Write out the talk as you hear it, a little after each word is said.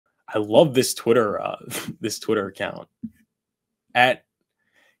I love this Twitter this Twitter account at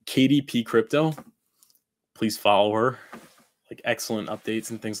KDP Crypto. Please follow her. Like excellent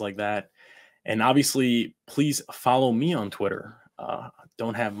updates and things like that. And obviously, please follow me on Twitter.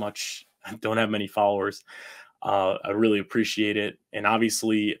 Don't have many followers. I really appreciate it. And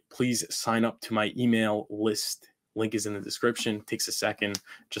obviously, please sign up to my email list. Link is in the description. Takes a second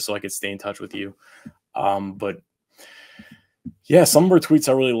just so I could stay in touch with you. But yeah, some of her tweets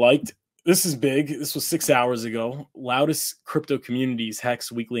I really liked. This is big. This was 6 hours ago. Loudest crypto communities,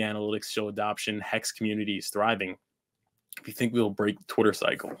 Hex weekly analytics show adoption. Hex community is thriving. If you think we'll break Twitter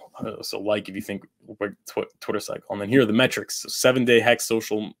cycle, so like if you think we'll break Twitter cycle, and then here are the metrics. So 7-day Hex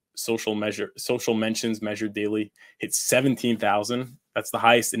social mentions measured daily hit 17,000. That's the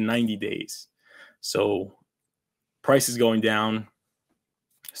highest in 90 days. So price is going down.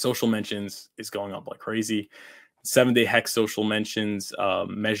 Social mentions is going up like crazy. 7-day Hex social mentions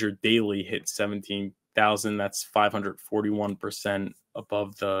measured daily hit 17,000. That's 541%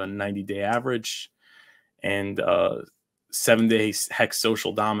 above the 90-day average. And 7-day Hex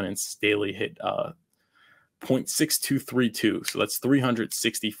social dominance daily hit 0.6232. So that's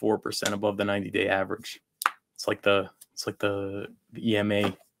 364% above the 90-day average. It's like the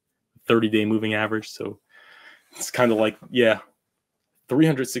EMA 30-day moving average. So it's kind of like, yeah,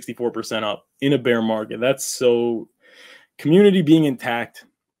 364% up in a bear market. That's so community being intact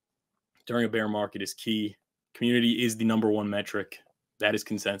during a bear market is key. Community is the number one metric. That is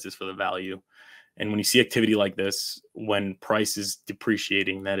consensus for the value. And when you see activity like this, when price is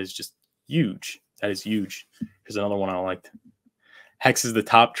depreciating, that is just huge. That is huge. Here's another one I liked. Hex is the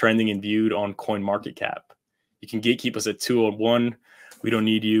top trending and viewed on CoinMarketCap. You can gatekeep us at 201. We don't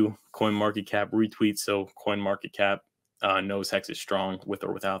need you. CoinMarketCap retweet. So CoinMarketCap knows Hex is strong with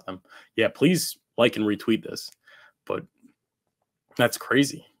or without them. Yeah, please like and retweet this. But that's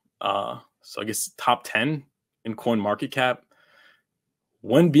crazy. So I guess top 10 in CoinMarketCap.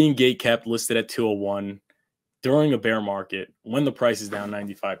 When being gatekept, listed at 201 during a bear market, when the price is down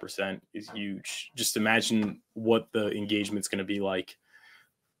 95% is huge. Just imagine what the engagement's going to be like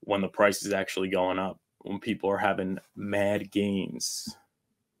when the price is actually going up, when people are having mad gains.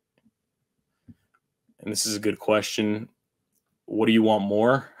 And this is a good question. What do you want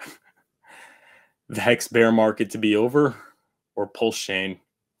more? The Hex bear market to be over or Pulsechain?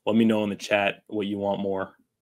 Let me know in the chat what you want more.